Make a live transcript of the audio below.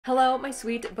Hello, my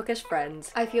sweet bookish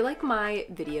friends. I feel like my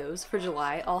videos for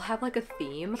July all have like a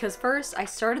theme because first I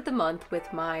started the month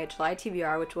with my July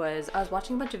TBR, which was I was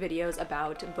watching a bunch of videos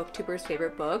about booktubers'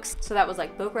 favorite books. So that was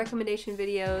like book recommendation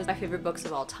videos, my favorite books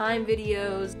of all time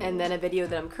videos, and then a video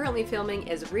that I'm currently filming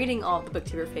is reading all of the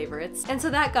booktuber favorites. And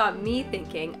so that got me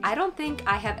thinking, I don't think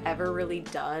I have ever really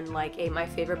done like my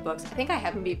favorite books. I think I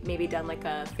haven't maybe done like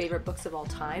a favorite books of all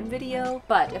time video,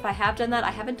 but if I have done that, I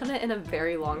haven't done it in a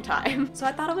very long time. So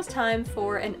I thought it was time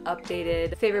for an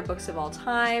updated favorite books of all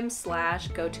time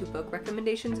 / go-to book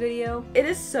recommendations video. It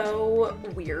is so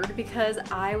weird because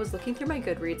I was looking through my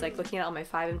Goodreads, like looking at all my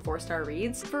 5- and 4-star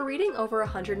reads. For reading over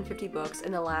 150 books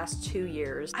in the last 2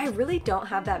 years, I really don't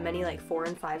have that many like 4-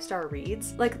 and 5-star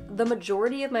reads. Like the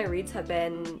majority of my reads have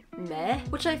been meh,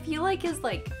 which I feel like is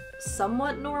like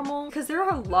somewhat normal because there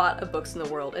are a lot of books in the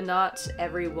world and not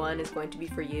everyone is going to be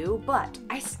for you, but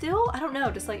I don't know,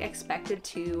 just like expected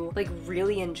to like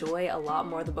really enjoy a lot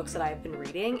more of the books that I've been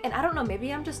reading. And I don't know,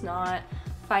 maybe I'm just not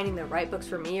finding the right books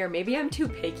for me, or maybe I'm too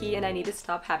picky and I need to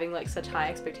stop having like such high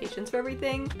expectations for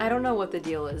everything. I don't know what the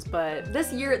deal is, but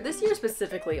this year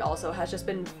specifically also has just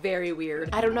been very weird.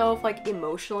 I don't know if like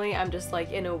emotionally I'm just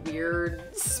like in a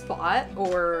weird spot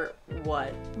or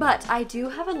what. But I do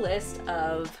have a list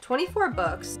of 24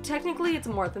 books. Technically it's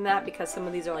more than that because some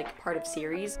of these are like part of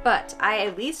series, but I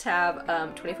at least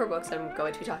have 24 books that I'm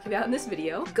going to be talking about in this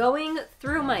video. Going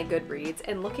through my Goodreads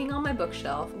and looking on my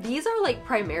bookshelf, these are like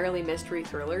primarily mystery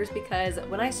thrillers because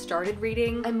when I started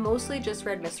reading, I mostly just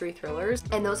read mystery thrillers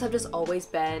and those have just always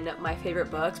been my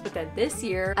favorite books. But then this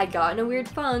year I got in a weird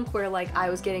funk where like I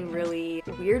was getting really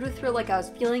weird with thriller, like I was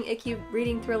feeling icky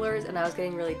reading thrillers and I was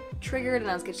getting really triggered and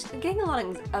I was just getting a lot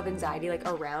of anxiety like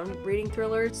around reading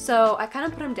thrillers. So I kind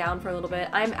of put them down for a little bit.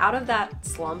 I'm out of that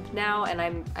slump now and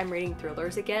I'm reading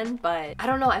thrillers again, but I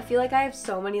don't know, I feel like I have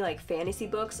so many like fantasy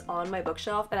books on my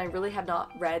bookshelf and I really have not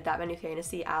read that many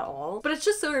fantasy at all. But it's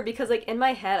just so weird because like in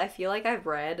my head I feel like I've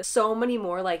read so many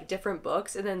more like different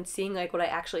books, and then seeing like what I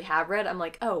actually have read, I'm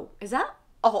like, oh, is that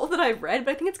all that I've read?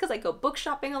 But I think it's because I go book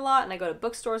shopping a lot and I go to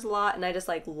bookstores a lot and I just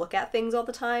like look at things all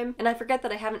the time and I forget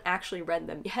that I haven't actually read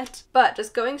them yet. But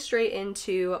just going straight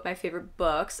into my favorite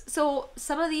books. So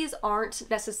some of these aren't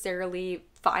necessarily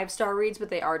 5-star reads, but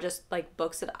they are just like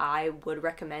books that I would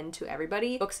recommend to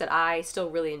everybody. Books that I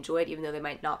still really enjoyed, even though they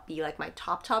might not be like my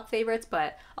top favorites,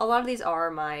 but a lot of these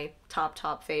are my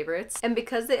top favorites. And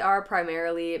because they are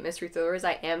primarily mystery thrillers,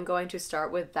 I am going to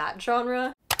start with that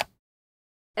genre.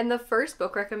 And the first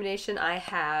book recommendation I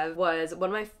have was one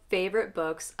of my favorite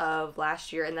books of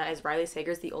last year, and that is Riley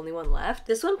Sager's The Only One Left.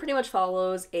 This one pretty much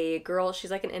follows a girl.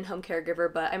 She's like an in-home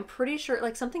caregiver, but I'm pretty sure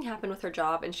like something happened with her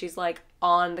job and she's like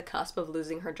on the cusp of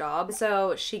losing her job.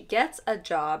 So she gets a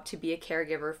job to be a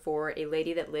caregiver for a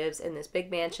lady that lives in this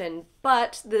big mansion,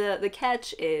 but the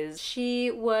catch is she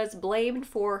was blamed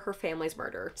for her family's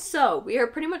murder. So we are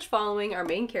pretty much following our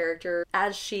main character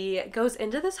as she goes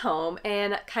into this home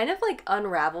and kind of like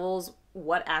unravels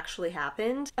what actually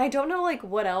happened. I don't know like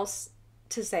what else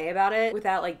to say about it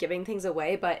without like giving things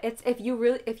away, but it's if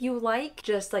you like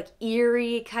just like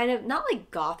eerie, kind of not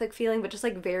like gothic feeling, but just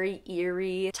like very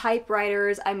eerie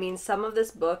typewriters. I mean, some of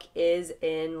this book is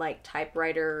in like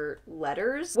typewriter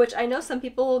letters, which I know some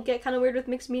people get kind of weird with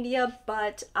mixed media,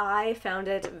 but I found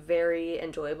it very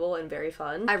enjoyable and very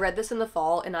fun. I read this in the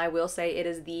fall and I will say it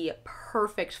is the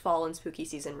perfect fall and spooky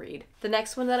season read. The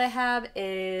next one that I have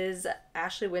is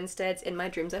Ashley Winstead's In My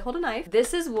Dreams I Hold a Knife.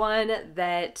 This is one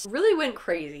that really went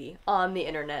crazy on the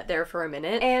internet there for a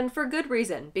minute, and for good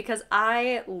reason, because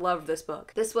I love this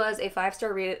book. This was a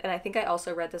 5-star read, and I think I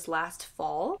also read this last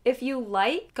fall. If you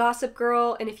like Gossip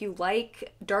Girl and if you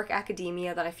like dark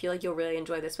academia, then I feel like you'll really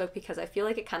enjoy this book because I feel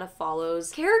like it kind of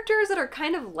follows characters that are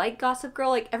kind of like Gossip Girl.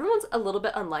 Like everyone's a little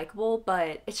bit unlikable,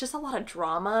 but it's just a lot of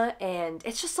drama and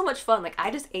it's just so much fun. Like I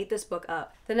just ate this book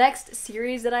up. The next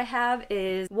series that I have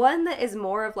is one that is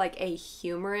more of like a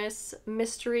humorous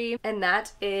mystery, and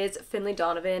that is Finley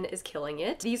Donovan is Killing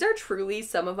It. These are truly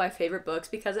some of my favorite books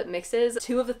because it mixes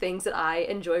two of the things that I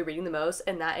enjoy reading the most,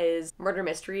 and that is murder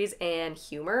mysteries and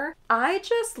humor. I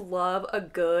just love a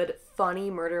good, funny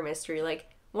murder mystery. Like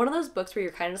one of those books where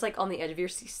you're kind of just like on the edge of your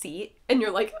seat and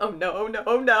you're like, oh no, oh no,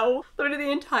 oh no, literally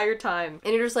the entire time.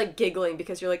 And you're just like giggling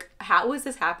because you're like, how is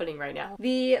this happening right now?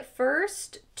 The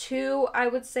first two I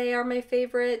would say are my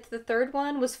favorite. The third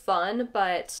one was fun,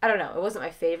 but I don't know, it wasn't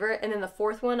my favorite. And then the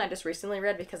fourth one I just recently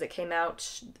read because it came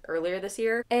out earlier this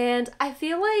year. And I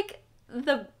feel like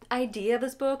idea of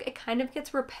this book. It kind of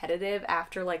gets repetitive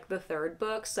after like the third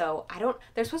book, so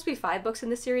there's supposed to be 5 books in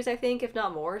this series, I think, if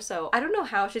not more, so I don't know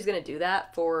how she's gonna do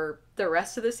that for the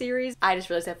rest of the series. I just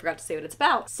realized I forgot to say what it's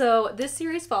about. So this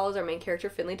series follows our main character,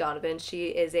 Finley Donovan. She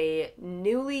is a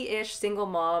newly-ish single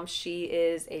mom. She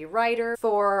is a writer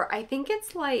for, I think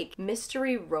it's like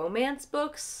mystery romance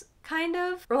books, kind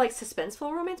of, or like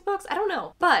suspenseful romance books, I don't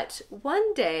know. But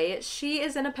one day she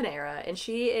is in a Panera and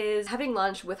she is having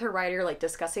lunch with her writer, like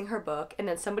discussing her book, and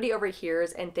then somebody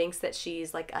overhears and thinks that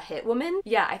she's like a hit woman.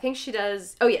 Yeah, I think she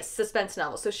does. Oh yes, suspense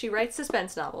novels. So she writes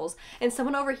suspense novels and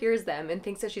someone overhears them and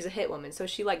thinks that she's a hit woman. So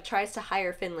she like tries to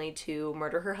hire Finley to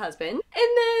murder her husband, and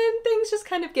then things just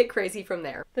kind of get crazy from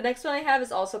there. The next one I have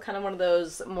is also kind of one of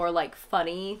those more like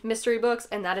funny mystery books,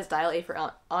 and that is Dial A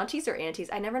for Aunties or Aunties.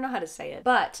 I never know how to say it,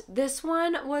 but this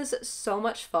one was so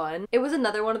much fun. It was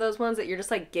another one of those ones that you're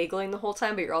just like giggling the whole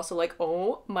time, but you're also like,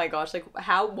 oh my gosh, like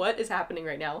what is happening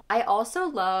right now? I also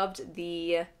loved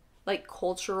the like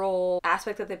cultural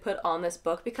aspect that they put on this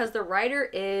book because the writer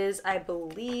is, I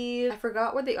believe, I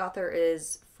forgot where the author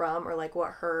is from or like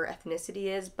what her ethnicity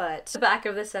is, but the back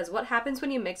of this says, what happens when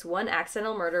you mix one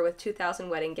accidental murder with 2,000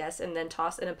 wedding guests and then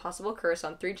toss an impossible curse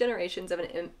on 3 generations of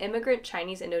an immigrant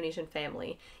Chinese-Indonesian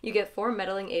family? You get 4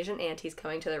 meddling Asian aunties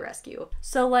coming to the rescue.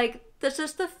 So like that's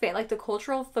just the like the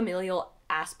cultural familial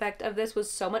aspect of this was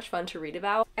so much fun to read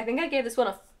about. I think I gave this one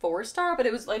a 4-star, but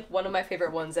it was like one of my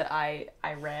favorite ones that I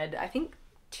read, I think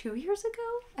 2 years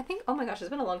ago? I think, oh my gosh, it's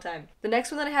been a long time. The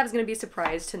next one that I have is going to be a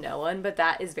surprise to no one, but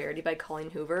that is Verity by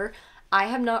Colleen Hoover. I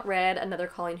have not read another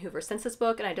Colleen Hoover since this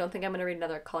book, and I don't think I'm going to read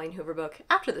another Colleen Hoover book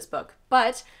after this book,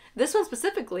 but this one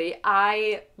specifically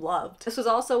I loved. This was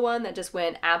also one that just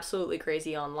went absolutely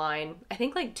crazy online, I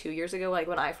think like 2 years ago, like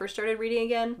when I first started reading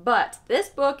again, but this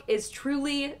book is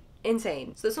truly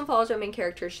insane. So this one follows our main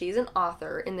character. She's an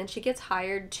author, and then she gets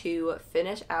hired to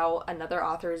finish out another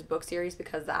author's book series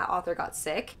because that author got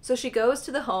sick. So she goes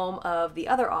to the home of the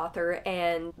other author,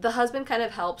 and the husband kind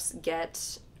of helps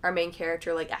get our main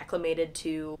character like acclimated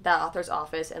to that author's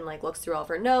office and like looks through all of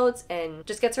her notes and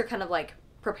just gets her kind of like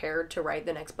prepared to write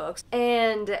the next books.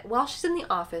 And while she's in the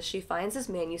office, she finds this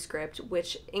manuscript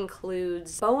which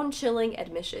includes bone-chilling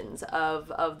admissions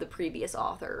of the previous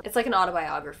author. It's like an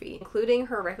autobiography, including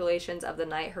her recollections of the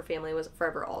night her family was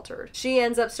forever altered. She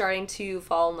ends up starting to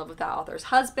fall in love with that author's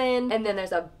husband, and then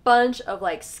there's a bunch of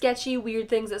like sketchy, weird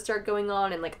things that start going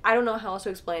on, and like I don't know how else to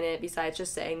explain it besides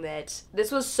just saying that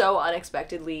this was so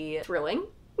unexpectedly thrilling.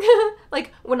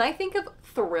 Like, when I think of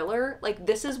thriller, like,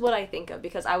 this is what I think of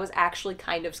because I was actually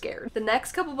kind of scared. The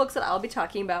next couple books that I'll be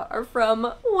talking about are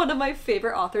from one of my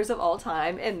favorite authors of all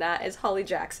time, and that is Holly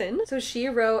Jackson. So she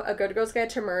wrote A Good Girl's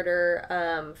Guide to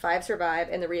Murder, 5 Survive,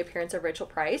 and The Reappearance of Rachel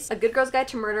Price. A Good Girl's Guide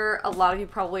to Murder, a lot of you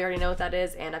probably already know what that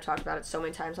is, and I've talked about it so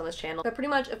many times on this channel. But pretty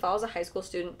much it follows a high school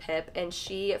student, Pip, and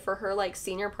she, for her like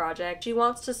senior project, she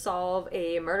wants to solve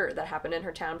a murder that happened in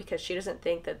her town because she doesn't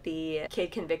think that the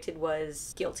kid convicted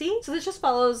was guilty. So this just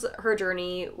follows her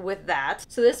journey with that.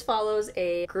 So this follows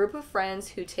a group of friends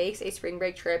who takes a spring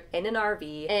break trip in an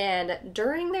RV, and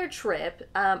during their trip,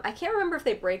 I can't remember if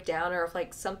they break down or if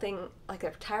like something, like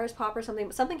their tires pop or something,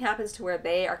 but something happens to where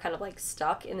they are kind of like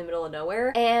stuck in the middle of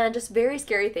nowhere, and just very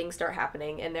scary things start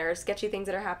happening, and there are sketchy things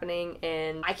that are happening,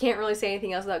 and I can't really say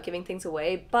anything else without giving things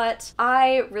away, but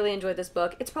I really enjoyed this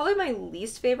book. It's probably my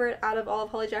least favorite out of all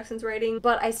of Holly Jackson's writing,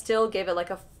 but I still gave it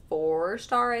like a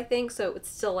 4-star, I think, so it's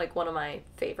still like one of my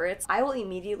favorites. I will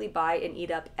immediately buy and eat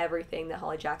up everything that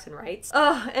Holly Jackson writes.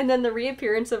 And then The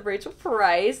Reappearance of Rachel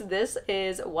Price. This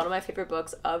is one of my favorite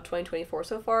books of 2024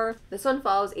 so far. This one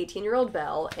follows 18-year-old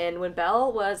Belle, and when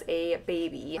Belle was a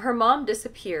baby, her mom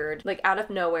disappeared like out of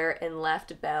nowhere and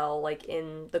left Belle like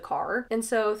in the car. And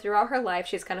so throughout her life,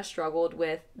 she's kind of struggled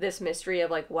with this mystery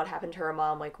of like what happened to her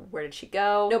mom, like where did she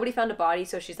go? Nobody found a body,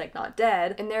 so she's like not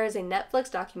dead. And there is a Netflix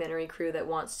documentary crew that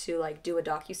wants to like do a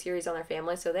docu-series on their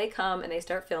family, so they come and they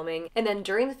start filming, and then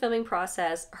during the filming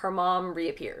process her mom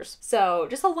reappears. So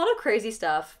just a lot of crazy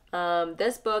stuff.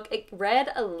 This book, it read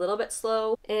a little bit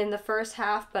slow in the first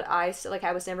half, but I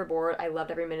was never bored. I loved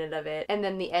every minute of it, and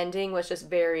then the ending was just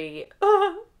very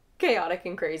chaotic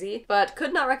and crazy, but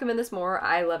could not recommend this more.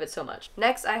 I love it so much.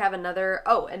 Next, I have another,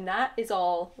 and that is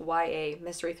all YA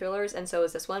mystery thrillers, and so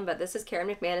is this one, but this is Karen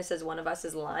McManus's One of Us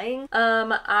is Lying.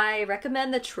 I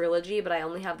recommend the trilogy, but I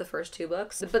only have the first 2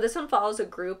 books. But this one follows a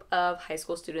group of high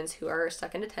school students who are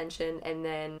stuck in detention, and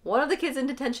then one of the kids in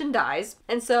detention dies,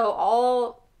 and so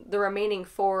all the remaining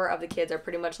 4 of the kids are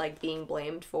pretty much like being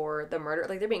blamed for the murder.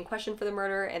 Like they're being questioned for the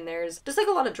murder, and there's just like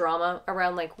a lot of drama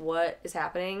around like what is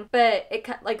happening. But it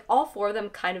like all 4 of them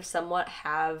kind of somewhat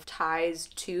have ties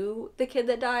to the kid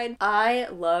that died. I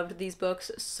loved these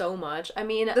books so much. I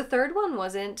mean, the 3rd one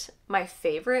wasn't my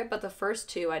favorite, but the first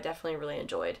 2 I definitely really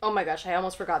enjoyed. Oh my gosh, I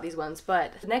almost forgot these ones,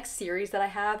 but the next series that I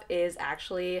have is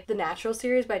actually The Natural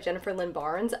series by Jennifer Lynn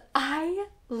Barnes. I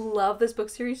love this book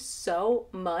series so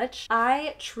much.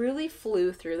 I truly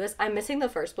flew through this. I'm missing the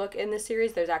first book in this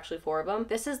series. There's actually 4 of them.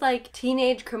 This is like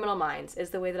teenage criminal minds is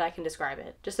the way that I can describe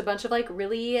it. Just a bunch of like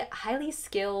really highly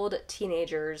skilled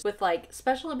teenagers with like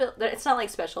special it's not like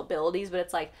special abilities, but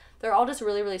it's like they're all just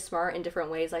really, really smart in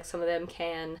different ways. Like some of them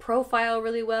can profile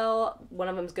really well. One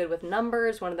of them's good with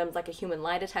numbers. One of them's like a human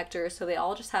lie detector. So they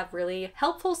all just have really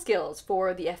helpful skills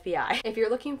for the FBI. If you're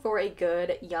looking for a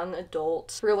good young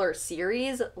adult thriller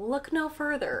series, look no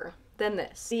further than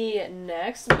this. The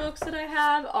next books that I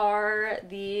have are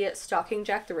the Stalking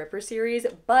Jack the Ripper series,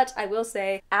 but I will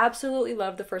say absolutely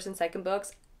love the first and second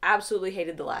books. Absolutely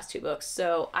hated the last 2 books.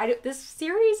 So this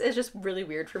series is just really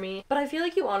weird for me, but I feel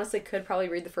like you honestly could probably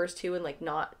read the first 2 and like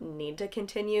not need to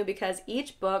continue, because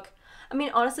each book, I mean,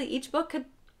 honestly, each book could,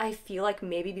 I feel like,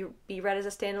 maybe be read as a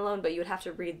standalone, but you would have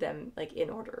to read them like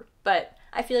in order. But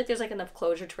I feel like there's like enough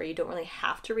closure to where you don't really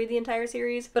have to read the entire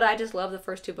series. But I just love the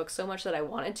first 2 books so much that I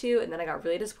wanted to, and then I got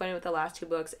really disappointed with the last 2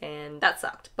 books, and that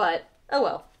sucked. But oh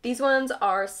well. These ones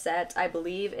are set, I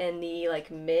believe, in the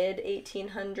like mid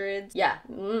 1800s. Yeah,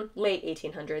 late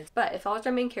 1800s. But it follows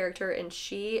our main character, and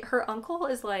her uncle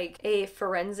is like a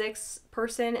forensics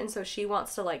person, and so she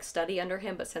wants to like study under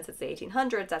him, but since it's the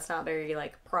 1800s, that's not very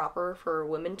like proper for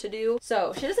women to do.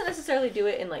 So she doesn't necessarily do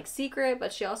it in like secret,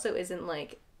 but she also isn't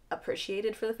like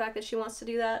appreciated for the fact that she wants to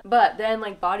do that. But then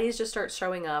like bodies just start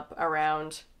showing up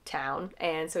around town,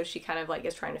 and so she kind of like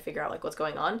is trying to figure out like what's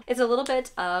going on. It's a little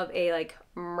bit of a like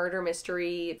murder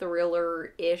mystery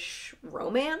thriller-ish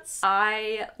romance.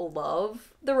 I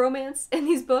love the romance in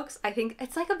these books. I think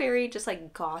it's like a very just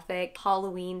like gothic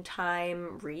Halloween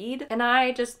time read, and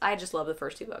I just love the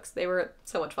first 2 books. They were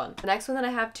so much fun. The next one that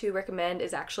I have to recommend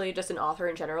is actually just an author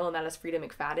in general, and that is Frida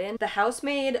McFadden. The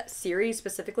Housemaid series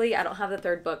specifically, I don't have the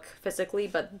 3rd book physically,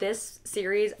 but this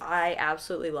series I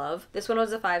absolutely love. This one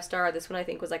was a 5-star. This one I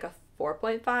think was like a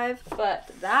 4.5, but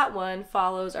that one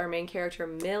follows our main character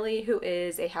Millie, who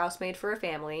is a housemaid for a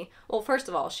family. Well, first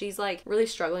of all, she's like really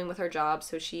struggling with her job,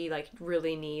 so she like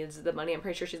really needs the money. I'm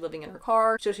pretty sure she's living in her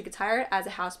car, so she gets hired as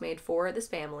a housemaid for this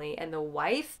family, and the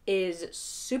wife is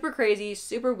super crazy,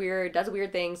 super weird, does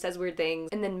weird things, says weird things,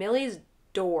 and then Millie's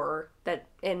door that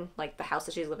in like the house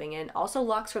that she's living in also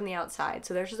locks from the outside.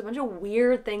 So there's just a bunch of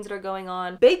weird things that are going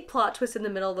on. Big plot twist in the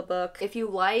middle of the book. If you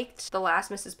liked The Last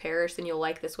Mrs. Parrish, then you'll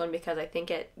like this one, because I think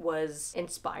it was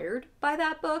inspired by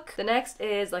that book. The next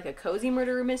is like a cozy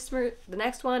murder mystery. The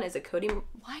next one is a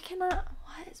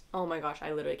oh my gosh,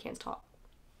 I literally can't talk.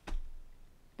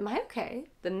 Am I okay?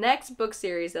 The next book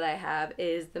series that I have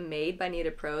is The Maid by Nita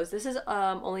Prose. This is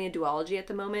only a duology at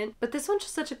the moment, but this one's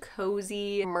just such a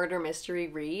cozy murder mystery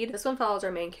read. This one follows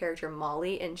our main character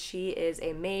Molly, and she is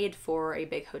a maid for a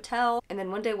big hotel, and then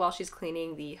one day while she's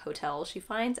cleaning the hotel, she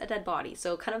finds a dead body.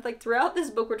 So kind of like throughout this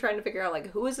book, we're trying to figure out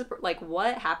like who is this, like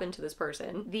what happened to this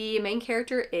person. The main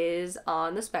character is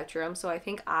on the spectrum, so I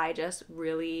think I just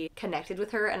really connected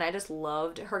with her, and I just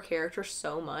loved her character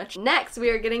so much. Next,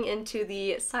 we are getting into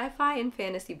the sci-fi and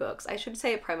fantasy books. I should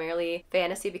say primarily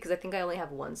fantasy, because I think I only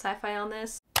have one sci-fi on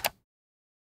this.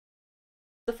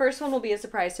 The first one will be a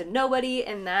surprise to nobody,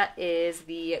 and that is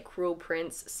the Cruel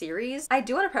Prince series. I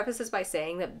do want to preface this by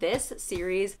saying that this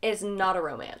series is not a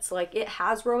romance. Like, it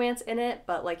has romance in it,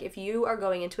 but like if you are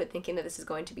going into it thinking that this is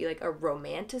going to be like a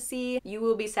romantasy, you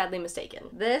will be sadly mistaken.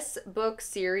 This book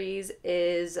series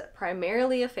is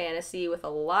primarily a fantasy with a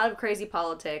lot of crazy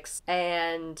politics,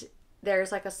 and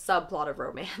there's like a subplot of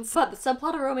romance. But the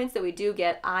subplot of romance that we do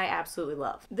get, I absolutely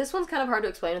love. This one's kind of hard to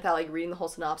explain without like reading the whole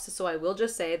synopsis, so I will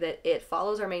just say that it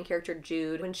follows our main character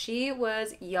Jude when she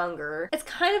was younger. It's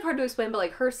kind of hard to explain, but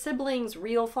like her sibling's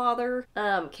real father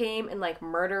came and like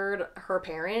murdered her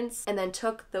parents and then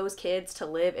took those kids to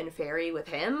live in Fairy with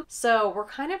him. So we're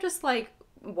kind of just like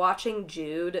watching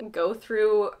Jude go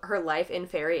through her life in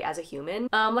Fairy as a human.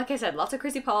 Like I said, lots of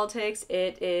crazy politics.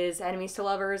 It is enemies to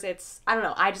lovers. It's, I don't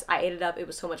know, I ate it up. It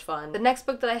was so much fun. The next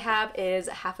book that I have is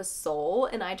Half a Soul,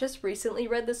 and I just recently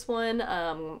read this one,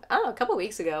 I don't know, a couple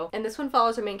weeks ago. And this one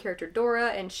follows her main character Dora,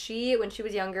 and when she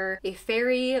was younger, a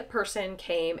fairy person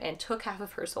came and took half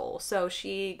of her soul. So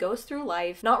she goes through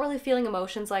life not really feeling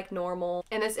emotions like normal.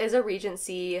 And this is a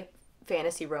Regency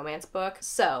fantasy romance book.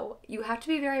 So you have to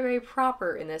be very, very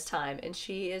proper in this time. And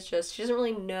she doesn't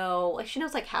really know, like she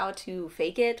knows like how to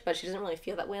fake it, but she doesn't really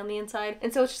feel that way on the inside.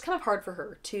 And so it's just kind of hard for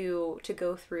her to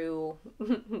go through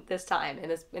this time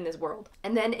in this world.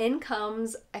 And then in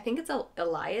comes, I think it's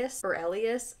Elias or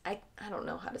Elias. I don't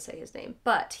know how to say his name,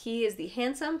 but he is the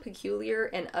handsome, peculiar,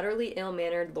 and utterly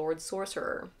ill-mannered Lord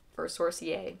Sorcerer. Or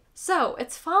Sorcier. So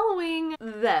it's following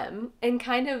them and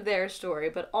kind of their story,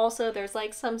 but also there's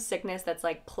like some sickness that's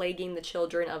like plaguing the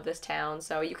children of this town.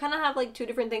 So you kind of have like two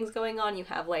different things going on. You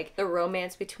have like the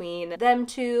romance between them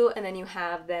two, and then you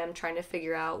have them trying to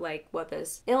figure out like what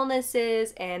this illness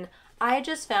is. And I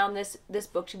just found this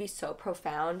book to be so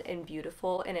profound and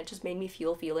beautiful, and it just made me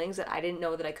feel feelings that I didn't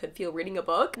know that I could feel reading a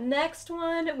book. Next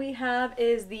one we have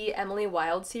is the Emily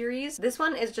Wilde series. This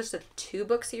one is just a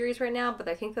 2-book series right now, but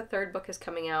I think the 3rd book is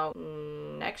coming out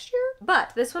next year.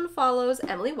 But this one follows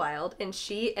Emily Wilde, and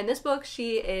in this book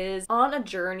she is on a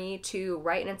journey to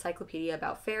write an encyclopedia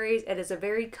about fairies. It is a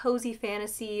very cozy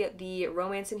fantasy. The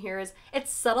romance in here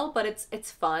it's subtle, but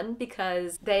it's fun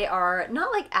because they are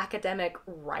not like academic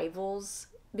rivals,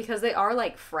 because they are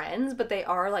like friends, but they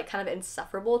are like kind of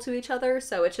insufferable to each other.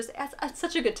 So it's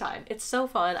such a good time. It's so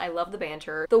fun. I love the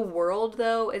banter. The world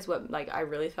though is what like I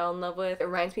really fell in love with. It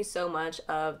reminds me so much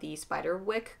of the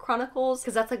Spiderwick Chronicles,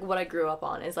 because that's like what I grew up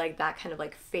on, is like that kind of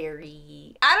like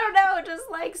fairy, I don't know,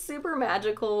 just like super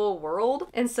magical world.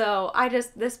 And so I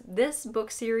just, this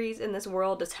book series in this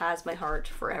world just has my heart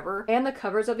forever. And the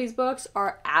covers of these books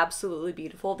are absolutely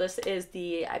beautiful. This is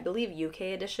the, I believe, UK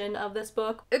edition of this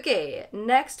book. Okay,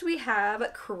 next we have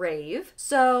Crave.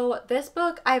 So this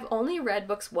book, I've only read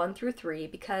books 1 through 3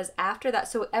 because after that,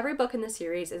 so every book in the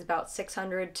series is about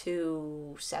 600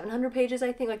 to 700 pages,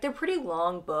 I think. Like they're pretty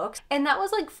long books. And that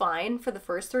was like fine for the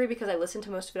first 3 because I listened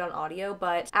to most of it on audio.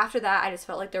 But after that, I just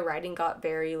felt like the writing got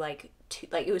very like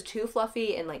it was too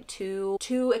fluffy and like too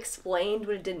explained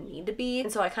when it didn't need to be.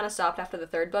 And so I kind of stopped after the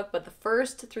 3rd book. But the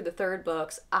 1st through the 3rd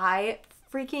books, I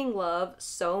freaking love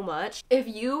so much. If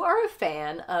you are a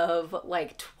fan of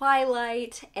like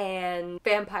Twilight and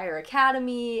Vampire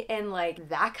Academy and like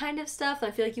that kind of stuff, then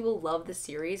I feel like you will love the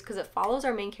series because it follows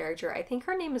our main character. I think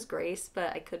her name is Grace,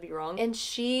 but I could be wrong. And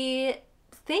she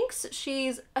thinks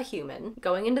she's a human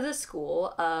going into the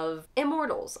school of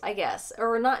immortals, I guess.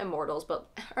 Or not immortals, but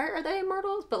are they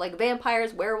immortals? But like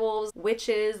vampires, werewolves,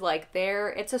 witches, like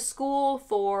it's a school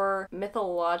for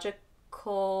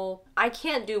mythological, I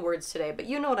can't do words today, but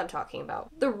you know what I'm talking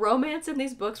about. The romance in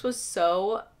these books was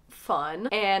so fun,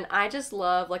 and I just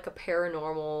love like a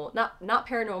paranormal, not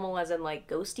paranormal as in like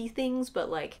ghosty things,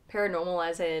 but like paranormal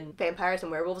as in vampires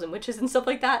and werewolves and witches and stuff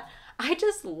like that. I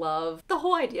just love the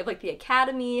whole idea of like the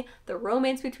academy, the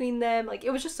romance between them. Like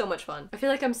it was just so much fun. I feel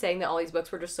like I'm saying that all these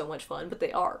books were just so much fun, but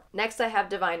they are. Next I have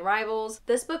Divine Rivals.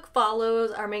 This book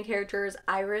follows our main characters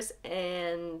Iris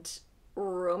and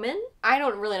Roman. I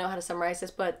don't really know how to summarize this,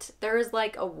 but there is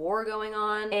like a war going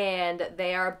on and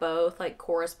they are both like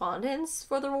correspondents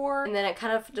for the war, and then it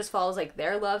kind of just follows like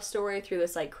their love story through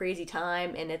this like crazy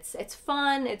time, and it's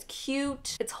fun, it's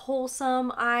cute, it's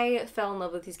wholesome. I fell in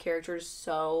love with these characters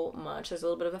so much. There's a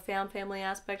little bit of a found family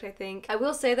aspect, I think. I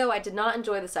will say though, I did not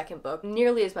enjoy the 2nd book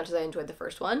nearly as much as I enjoyed the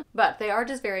 1st one, but they are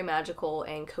just very magical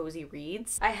and cozy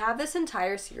reads. I have this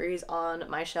entire series on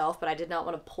my shelf, but I did not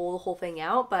want to pull the whole thing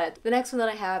out. But the next one that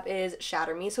I have is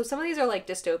Shatter Me. So some of these are like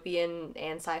dystopian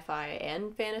and sci-fi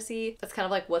and fantasy. That's kind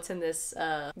of like what's in this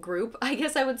group, I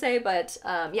guess I would say. But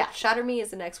yeah, Shatter Me is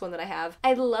the next one that I have.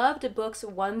 I loved books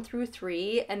 1 through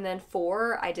 3, and then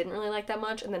 4 I didn't really like that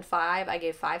much, and then 5 I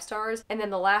gave 5 stars, and then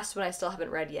the last one I still haven't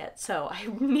read yet, so I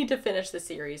need to finish the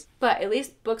series. But at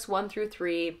least books 1 through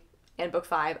 3 and book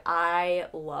 5 I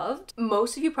loved.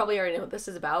 Most of you probably already know what this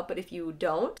is about, but if you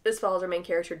don't, this follows our main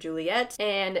character Juliet,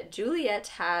 and Juliet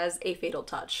has a fatal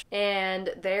touch,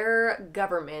 and their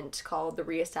government called the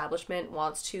Reestablishment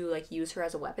wants to like use her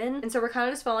as a weapon. And so we're kind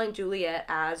of just following Juliet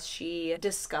as she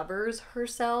discovers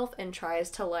herself and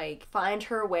tries to like find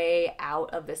her way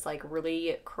out of this like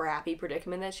really crappy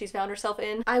predicament that she's found herself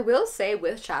in. I will say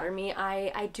with Shatter Me,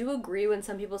 I do agree when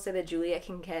some people say that Juliet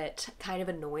can get kind of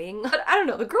annoying, but I don't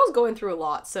know, the girl's going through a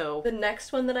lot. So the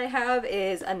next one that I have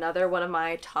is another one of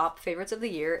my top favorites of the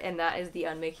year, and that is The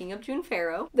Unmaking of June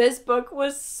Farrow. This book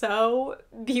was so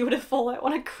beautiful. I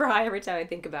want to cry every time I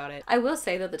think about it. I will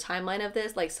say though, the timeline of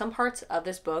this, like some parts of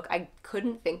this book I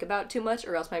couldn't think about too much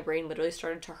or else my brain literally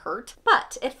started to hurt,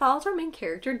 but it follows our main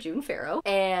character June Farrow,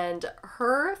 and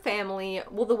her family,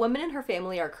 well, the women in her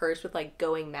family are cursed with like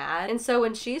going mad, and so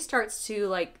when she starts to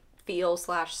like feel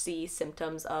 / see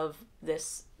symptoms of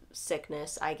this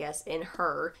sickness, I guess, in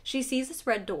her, she sees this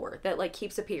red door that like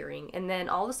keeps appearing, and then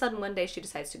all of a sudden one day she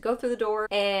decides to go through the door,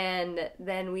 and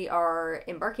then we are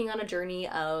embarking on a journey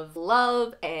of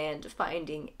love and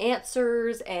finding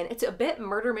answers, and it's a bit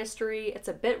murder mystery, it's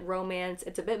a bit romance,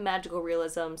 it's a bit magical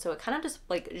realism, so it kind of just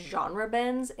like genre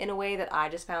bends in a way that I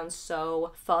just found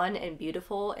so fun and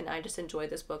beautiful, and I just enjoyed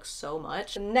this book so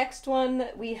much. The next one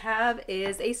we have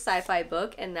is a sci-fi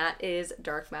book, and that is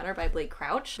Dark Matter by Blake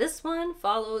Crouch. This one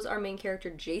follows our main character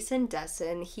Jason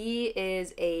Dessen. He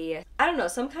is I don't know,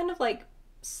 some kind of like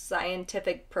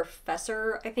scientific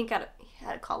professor, I think at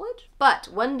a college. But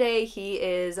one day he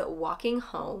is walking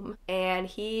home and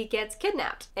he gets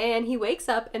kidnapped, and he wakes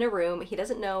up in a room. He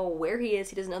doesn't know where he is.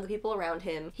 He doesn't know the people around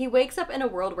him. He wakes up in a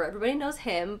world where everybody knows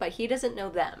him, but he doesn't know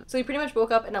them. So he pretty much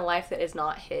woke up in a life that is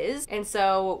not his. And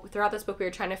so throughout this book, we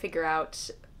were trying to figure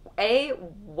out A,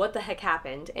 what the heck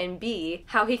happened, and B,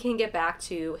 how he can get back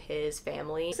to his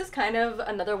family. This is kind of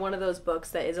another one of those books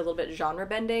that is a little bit genre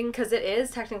bending, because it is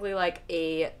technically like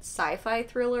a sci-fi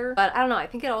thriller, but I don't know, I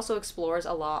think it also explores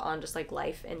a lot on just like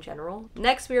life in general.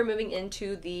 Next, we are moving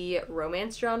into the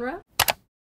romance genre.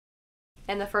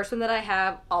 And the first one that I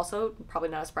have, also probably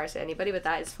not a surprise to anybody, but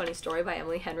that is Funny Story by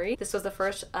Emily Henry. This was the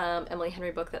first Emily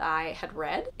Henry book that I had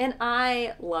read, and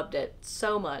I loved it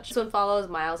so much. This one follows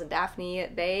Miles and Daphne.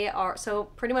 They are, so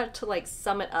pretty much to like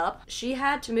sum it up, she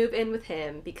had to move in with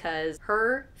him because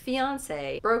her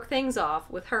fiance broke things off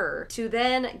with her to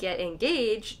then get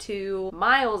engaged to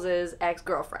Miles's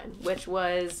ex-girlfriend, which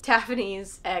was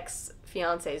Daphne's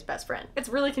ex-fiance's best friend. It's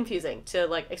really confusing to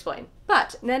like explain.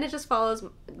 But then it just follows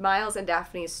Miles and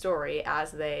Daphne's story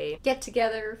as they get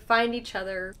together, find each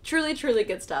other. Truly, truly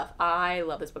good stuff. I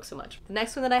love this book so much. The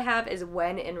next one that I have is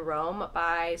When in Rome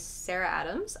by Sarah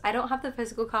Adams. I don't have the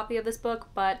physical copy of this book,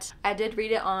 but I did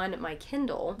read it on my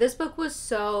Kindle. This book was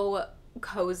so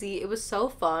cozy. It was so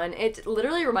fun. It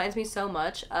literally reminds me so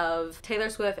much of Taylor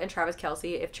Swift and Travis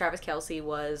Kelce if Travis Kelce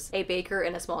was a baker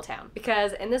in a small town.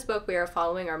 Because in this book we are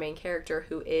following our main character,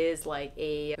 who is like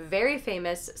a very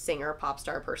famous singer, pop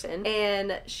star person,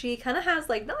 and she kind of has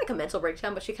like, not like a mental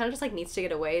breakdown, but she kind of just like needs to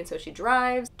get away, and so she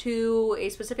drives to a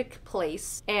specific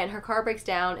place, and her car breaks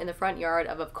down in the front yard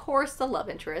of course, the love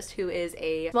interest, who is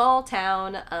a small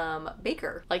town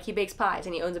baker. Like, he bakes pies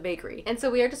and he owns a bakery. And so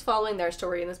we are just following their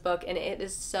story in this book, and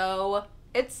it's so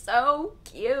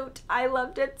cute. I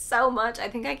loved it so much. I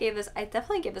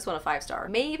definitely gave this one a 5-star.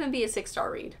 May even be a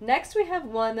 6-star read. Next, we have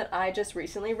one that I just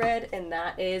recently read, and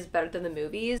that is Better Than the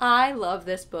Movies. I love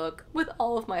this book with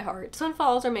all of my heart. This one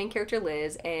follows our main character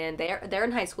Liz, and they're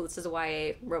in high school. This is a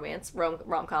YA romance,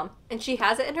 rom-com. And she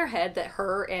has it in her head that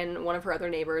her and one of her other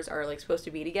neighbors are like supposed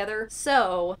to be together.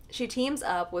 So she teams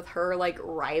up with her like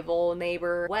rival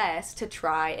neighbor Wes to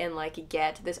try and like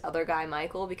get this other guy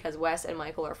Michael, because Wes and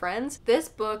Michael are friends. This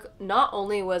book not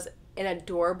only was an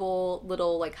adorable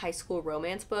little like high school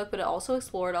romance book, but it also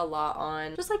explored a lot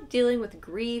on just like dealing with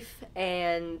grief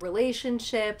and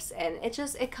relationships, and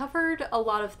it covered a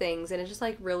lot of things, and it just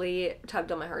like really tugged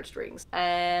on my heartstrings,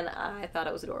 and I thought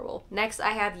it was adorable. Next,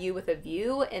 I have You with a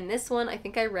View, and this one I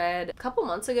think I read a couple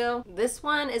months ago. This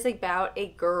one is about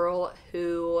a girl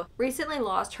who recently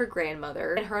lost her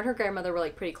grandmother, and her grandmother were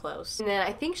like pretty close, and then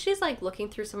I think she's like looking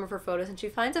through some of her photos, and she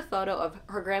finds a photo of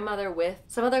her grandmother with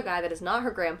some other guy that is not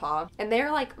her grandpa, and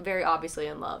they're like very obviously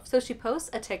in love. So she posts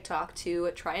a TikTok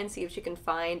to try and see if she can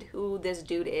find who this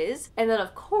dude is. And then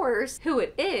of course, who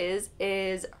it is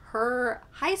her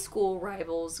high school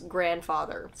rival's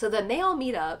grandfather. So then they all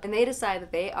meet up and they decide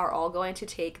that they are all going to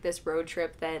take this road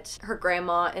trip that her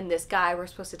grandma and this guy were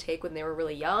supposed to take when they were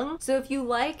really young. So if you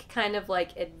like kind of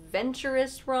like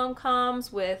adventurous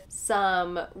rom-coms with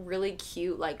some really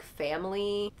cute like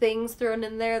family things thrown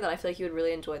in there, then I feel like you would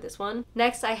really enjoy this one.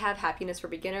 Next, I have Happiness for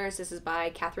Beginners. This is by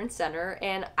Catherine Senner,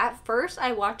 and at first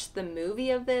I watched the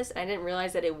movie of this and I didn't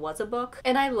realize that it was a book,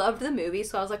 and I loved the movie,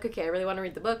 so I was like, okay, I really want to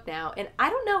read the book now. And I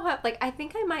don't know how, like, I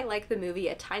think I might like the movie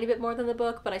a tiny bit more than the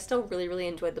book, but I still really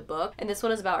enjoyed the book. And this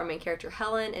one is about our main character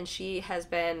Helen, and she has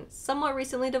been somewhat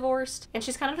recently divorced, and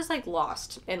she's kind of just like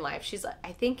lost in life. She's,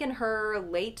 I think, in her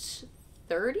late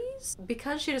 30s,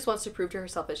 because she just wants to prove to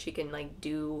herself that she can like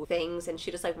do things, and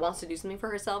she just like wants to do something for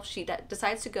herself. She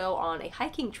decides to go on a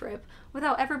hiking trip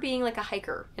without ever being like a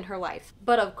hiker in her life.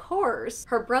 But of course,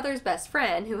 her brother's best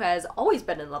friend, who has always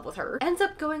been in love with her, ends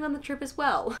up going on the trip as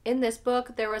well. In this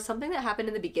book, there was something that happened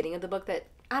in the beginning of the book that,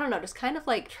 I don't know, just kind of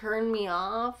like turned me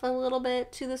off a little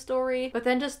bit to the story. But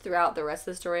then just throughout the rest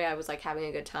of the story, I was like having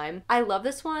a good time. I love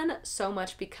this one so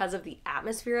much because of the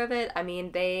atmosphere of it. I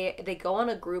mean, they go on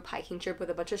a group hiking trip with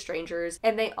a bunch of strangers,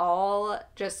 and they all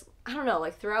just I don't know,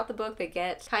 like throughout the book they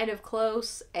get kind of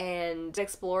close, and it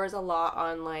explores a lot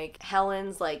on like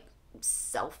Helen's like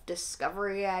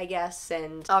self-discovery, I guess,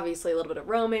 and obviously a little bit of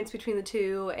romance between the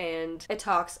two, and it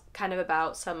talks kind of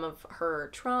about some of her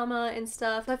trauma and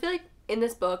stuff. So I feel like in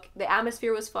this book, the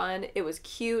atmosphere was fun, it was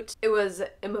cute, it was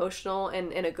emotional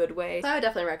and in a good way, so I would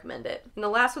definitely recommend it. And the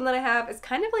last one that I have is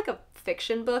kind of like a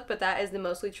fiction book, but that is The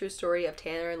Mostly True Story of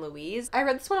Tanner and Louise. I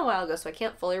read this one a while ago, so I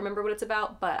can't fully remember what it's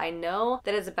about, but I know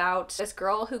that it's about this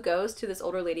girl who goes to this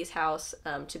older lady's house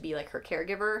to be like her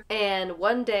caregiver, and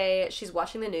one day she's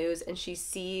watching the news and she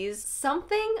sees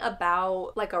something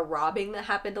about like a robbing that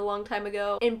happened a long time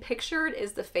ago, and pictured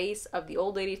is the face of the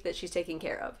old lady that she's taking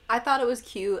care of. I thought it was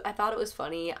cute, I thought it was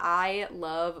funny. I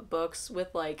love books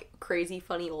with like crazy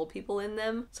funny old people in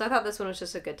them, so I thought this one was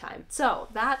just a good time. So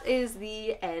that is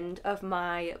the end of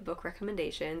my book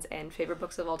recommendations and favorite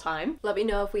books of all time. Let me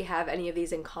know if we have any of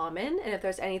these in common, and if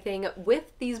there's anything with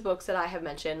these books that I have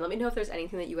mentioned, let me know if there's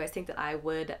anything that you guys think that I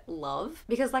would love,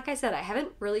 because like I said, I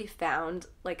haven't really found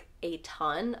like a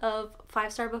ton of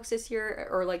 5-star books this year,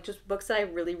 or like just books that I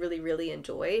really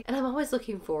enjoy, and I'm always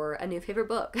looking for a new favorite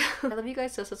book. I love you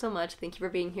guys so much. Thank you for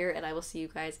being here, and I will see you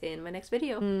guys in my next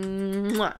video. Mwah.